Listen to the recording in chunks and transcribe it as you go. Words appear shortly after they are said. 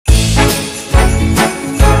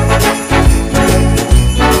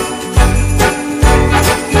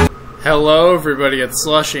Hello everybody, it's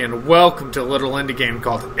Slushy and welcome to a little indie game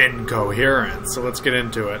called Incoherence. So let's get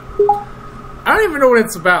into it. I don't even know what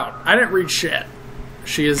it's about. I didn't read shit.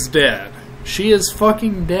 She is dead. She is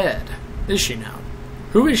fucking dead. Is she now?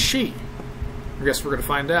 Who is she? I guess we're gonna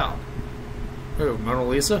find out. Oh, Mona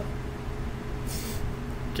Lisa?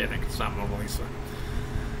 Kidding, it's not Mona Lisa.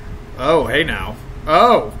 Oh, hey now.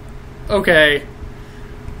 Oh! Okay.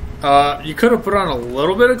 You could have put on a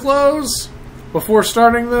little bit of clothes before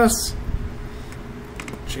starting this?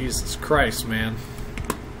 Jesus Christ, man.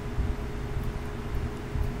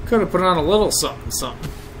 Could have put on a little something.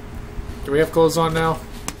 Do we have clothes on now?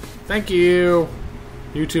 Thank you.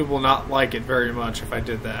 YouTube will not like it very much if I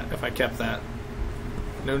did that, if I kept that.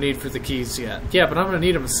 No need for the keys yet. Yeah, but I'm going to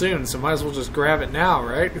need them soon, so might as well just grab it now,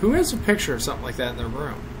 right? Who has a picture of something like that in their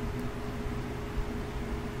room?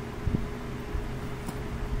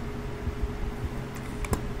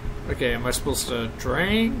 Okay, am I supposed to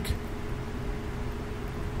drink?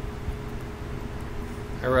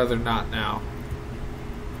 I'd rather not now.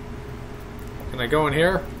 Can I go in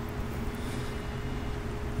here?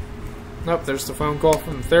 Nope, there's the phone call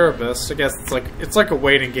from the therapist. I guess it's like a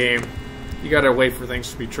waiting game. You gotta wait for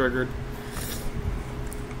things to be triggered.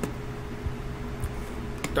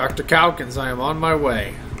 Dr. Calkins, I am on my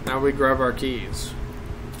way. Now we grab our keys.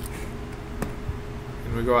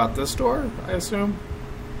 Can we go out this door, I assume?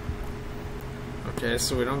 Okay,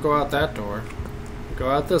 so we don't go out that door. We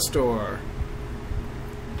go out this door.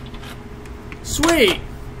 Sweet!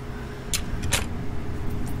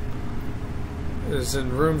 It is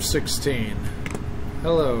in room 16.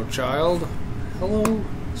 Hello, child. Hello,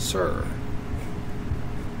 sir.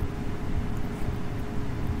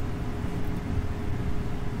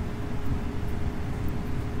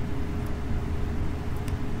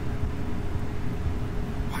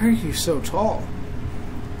 Why are you so tall?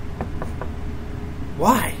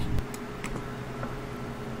 Why?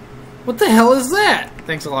 What the hell is that?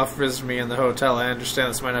 Thanks a lot for visiting me in the hotel. I understand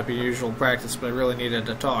this might not be usual practice, but I really needed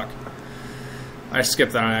to talk. I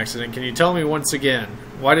skipped that on accident. Can you tell me once again,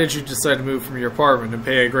 why did you decide to move from your apartment and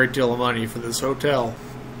pay a great deal of money for this hotel?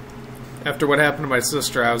 After what happened to my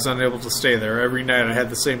sister, I was unable to stay there. Every night I had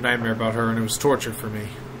the same nightmare about her, and it was torture for me.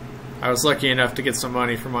 I was lucky enough to get some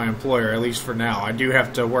money from my employer, at least for now. I do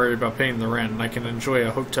have to worry about paying the rent, and I can enjoy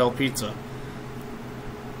a hotel pizza.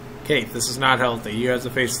 Kate, this is not healthy. You have to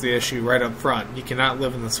face the issue right up front. You cannot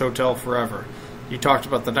live in this hotel forever. You talked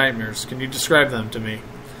about the nightmares. Can you describe them to me?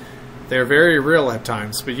 They are very real at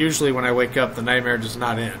times, but usually when I wake up, the nightmare does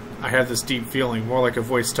not end. I have this deep feeling, more like a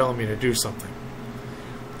voice telling me to do something.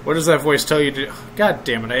 What does that voice tell you to do? God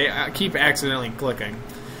damn it, I keep accidentally clicking.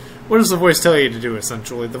 What does the voice tell you to do,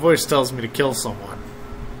 essentially? The voice tells me to kill someone.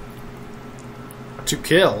 To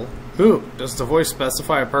kill? Who? Does the voice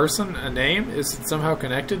specify a person? A name? Is it somehow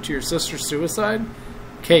connected to your sister's suicide?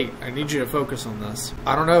 Kate, I need you to focus on this.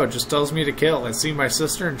 I don't know, it just tells me to kill. I see my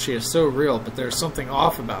sister and she is so real, but there's something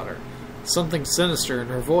off about her. Something sinister in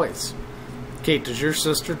her voice. Kate, does your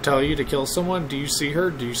sister tell you to kill someone? Do you see her?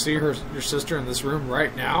 Do you see your sister in this room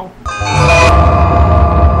right now?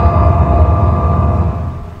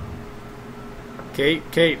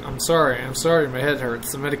 Kate, I'm sorry, my head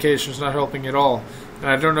hurts. The medication's not helping at all. And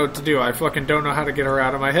I don't know what to do. I fucking don't know how to get her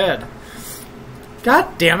out of my head.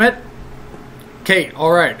 God damn it! Kate,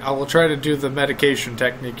 alright, I will try to do the medication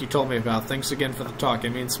technique you told me about. Thanks again for the talk. It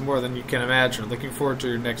means more than you can imagine. Looking forward to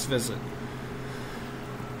your next visit.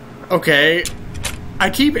 Okay. I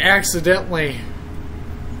keep accidentally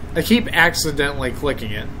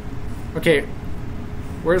clicking it. Okay.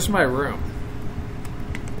 Where's my room?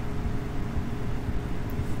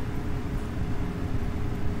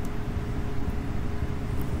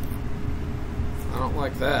 I don't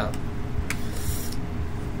like that.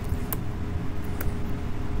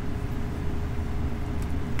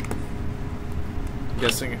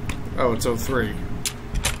 Guessing. Oh, it's 03.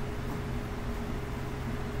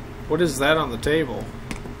 What is that on the table?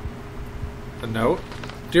 A note?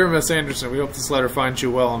 Dear Miss Anderson, we hope this letter finds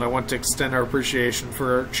you well, and I want to extend our appreciation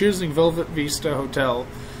for choosing Velvet Vista Hotel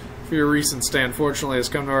for your recent stay. Unfortunately, it has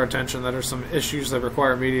come to our attention that there are some issues that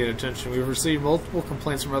require immediate attention. We've received multiple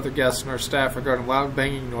complaints from other guests and our staff regarding loud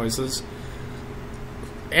banging noises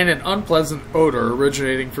and an unpleasant odor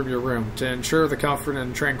originating from your room. To ensure the comfort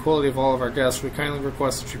and tranquility of all of our guests, we kindly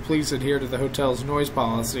request that you please adhere to the hotel's noise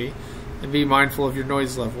policy and be mindful of your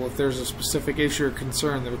noise level. If there is a specific issue or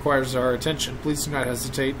concern that requires our attention, please do not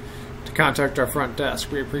hesitate to contact our front desk.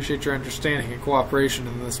 We appreciate your understanding and cooperation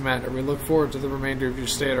in this matter. We look forward to the remainder of your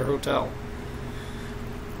stay at our hotel.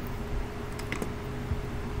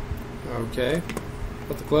 Okay.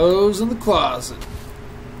 Put the clothes in the closet.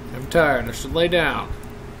 I'm tired. I should lay down.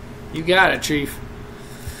 You got it, Chief.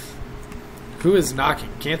 Who is knocking?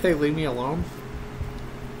 Can't they leave me alone?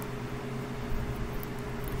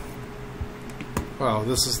 Oh,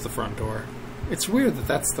 this is the front door. It's weird that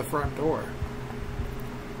that's the front door.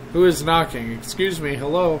 Who is knocking? Excuse me,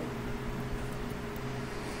 hello?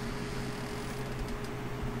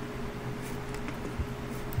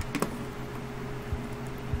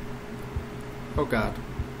 Oh, God.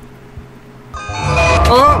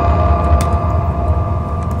 Oh!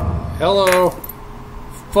 Hello?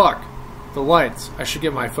 Fuck. The lights. I should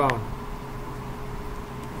get my phone.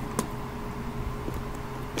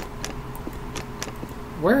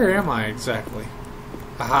 Where am I exactly?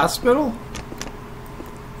 A hospital?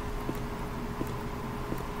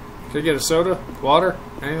 Can I get a soda? Water?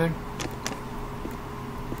 Anything?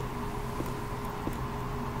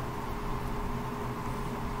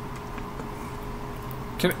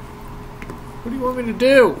 Can I... What do you want me to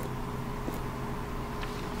do?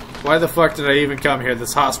 Why the fuck did I even come here?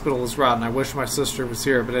 This hospital is rotten. I wish my sister was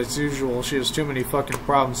here, but as usual, she has too many fucking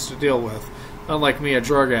problems to deal with. Unlike me, a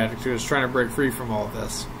drug addict who is trying to break free from all of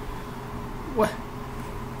this. What?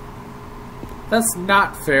 That's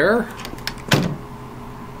not fair.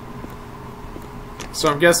 So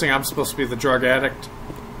I'm guessing I'm supposed to be the drug addict.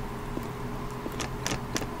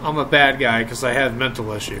 I'm a bad guy because I have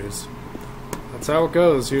mental issues. That's how it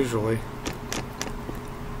goes, usually.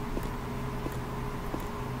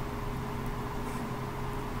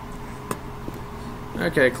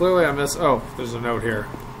 Okay, clearly I miss... Oh, there's a note here.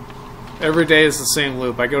 Every day is the same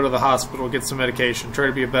loop. I go to the hospital, get some medication, try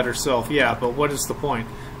to be a better self. Yeah, but what is the point?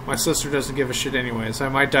 My sister doesn't give a shit anyways. I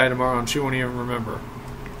might die tomorrow and she won't even remember.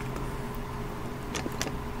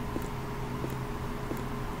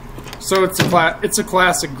 So it's a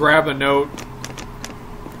classic grab a note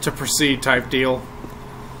to proceed type deal.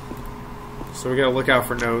 So we gotta look out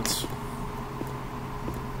for notes.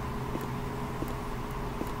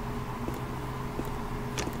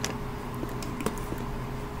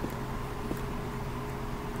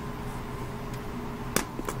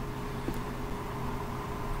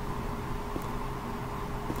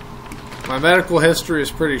 My medical history is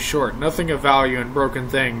pretty short, nothing of value in broken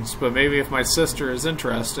things, but maybe if my sister is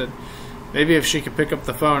interested, maybe if she could pick up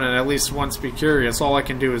the phone and at least once be curious, all I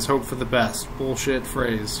can do is hope for the best. Bullshit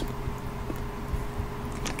phrase.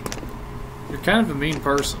 You're kind of a mean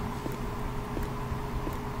person.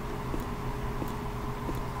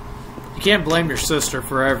 You can't blame your sister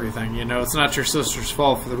for everything, you know, it's not your sister's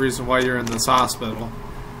fault for the reason why you're in this hospital.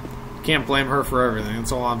 You can't blame her for everything,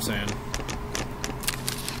 that's all I'm saying.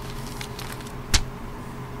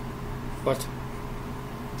 What?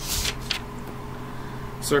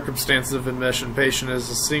 Circumstances of admission. Patient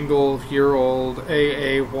is a single-year-old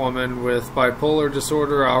AA woman with bipolar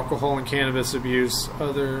disorder, alcohol and cannabis abuse.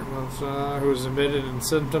 Who is admitted in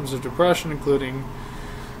symptoms of depression, including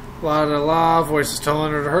voices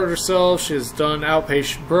telling her to hurt herself. She has done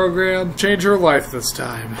outpatient program. Change her life this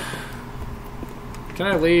time. Can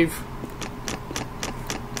I leave?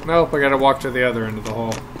 Nope, I gotta walk to the other end of the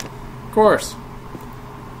hall. Of course.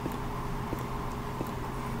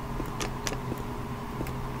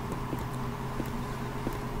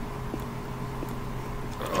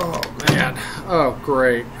 Oh,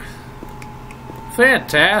 great.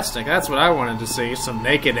 Fantastic. That's what I wanted to see. Some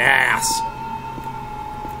naked ass.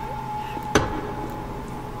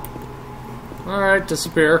 Alright,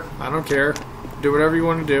 disappear. I don't care. Do whatever you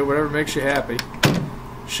want to do. Whatever makes you happy.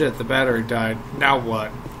 Shit, the battery died. Now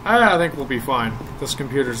what? I think we'll be fine. This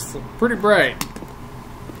computer's pretty bright.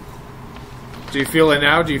 Do you feel it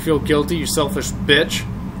now? Do you feel guilty, you selfish bitch?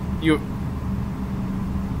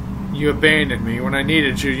 You abandoned me when I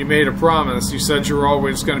needed you. You made a promise. You said you were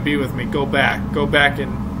always going to be with me. Go back. Go back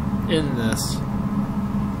and end this.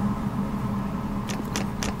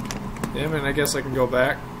 Yeah, man, I guess I can go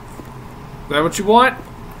back. Is that what you want?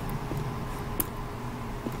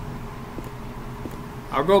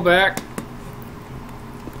 I'll go back.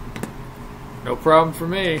 No problem for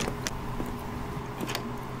me.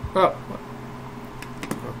 Oh.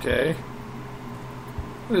 Okay.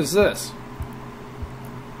 What is this?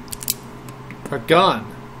 A gun.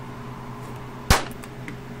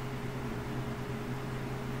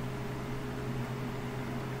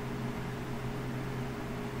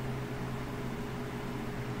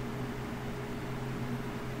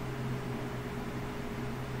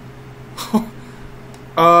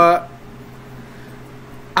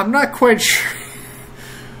 I'm not quite sure.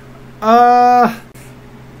 God.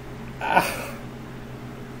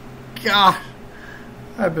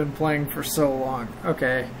 I've been playing for so long.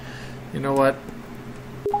 Okay. You know what?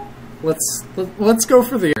 Let's go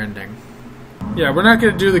for the ending. Yeah, we're not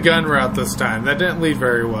going to do the gun route this time. That didn't lead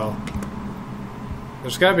very well.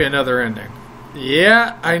 There's got to be another ending.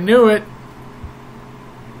 Yeah, I knew it.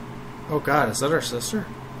 Oh god, is that our sister?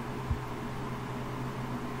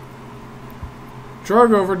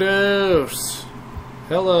 Drug overdose.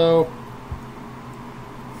 Hello.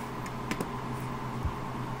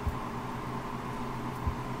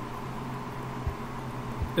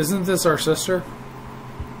 Isn't this our sister?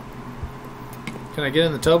 Can I get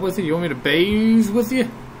in the tub with you? You want me to bathe with you?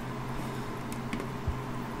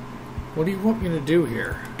 What do you want me to do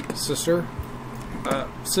here? Sister?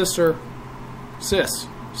 Sister. Sis.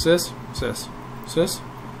 Sis. Sis. Sis.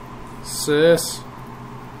 Sis.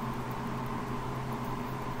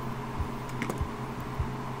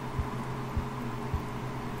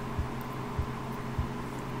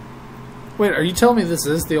 Wait, are you telling me this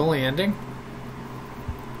is the only ending?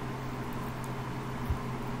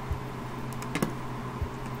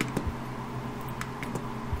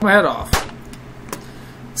 My head off.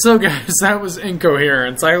 So guys, that was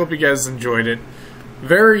Incoherence. I hope you guys enjoyed it.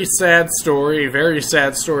 Very sad story,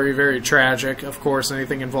 very tragic. Of course,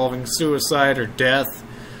 anything involving suicide or death,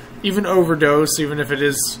 even overdose, even if it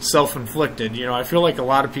is self-inflicted. You know, I feel like a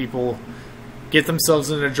lot of people get themselves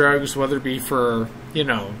into drugs, whether it be for, you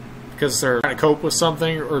know, because they're trying to cope with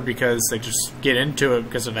something or because they just get into it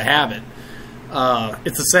because of a habit.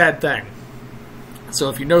 It's a sad thing. So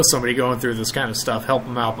if you know somebody going through this kind of stuff, help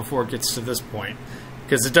them out before it gets to this point.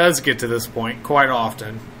 Because it does get to this point quite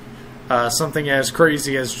often. Something as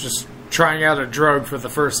crazy as just trying out a drug for the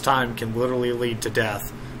first time can literally lead to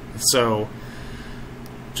death. So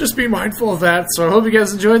just be mindful of that. So I hope you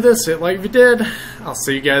guys enjoyed this. Hit like if you did. I'll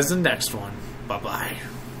see you guys in the next one. Bye-bye.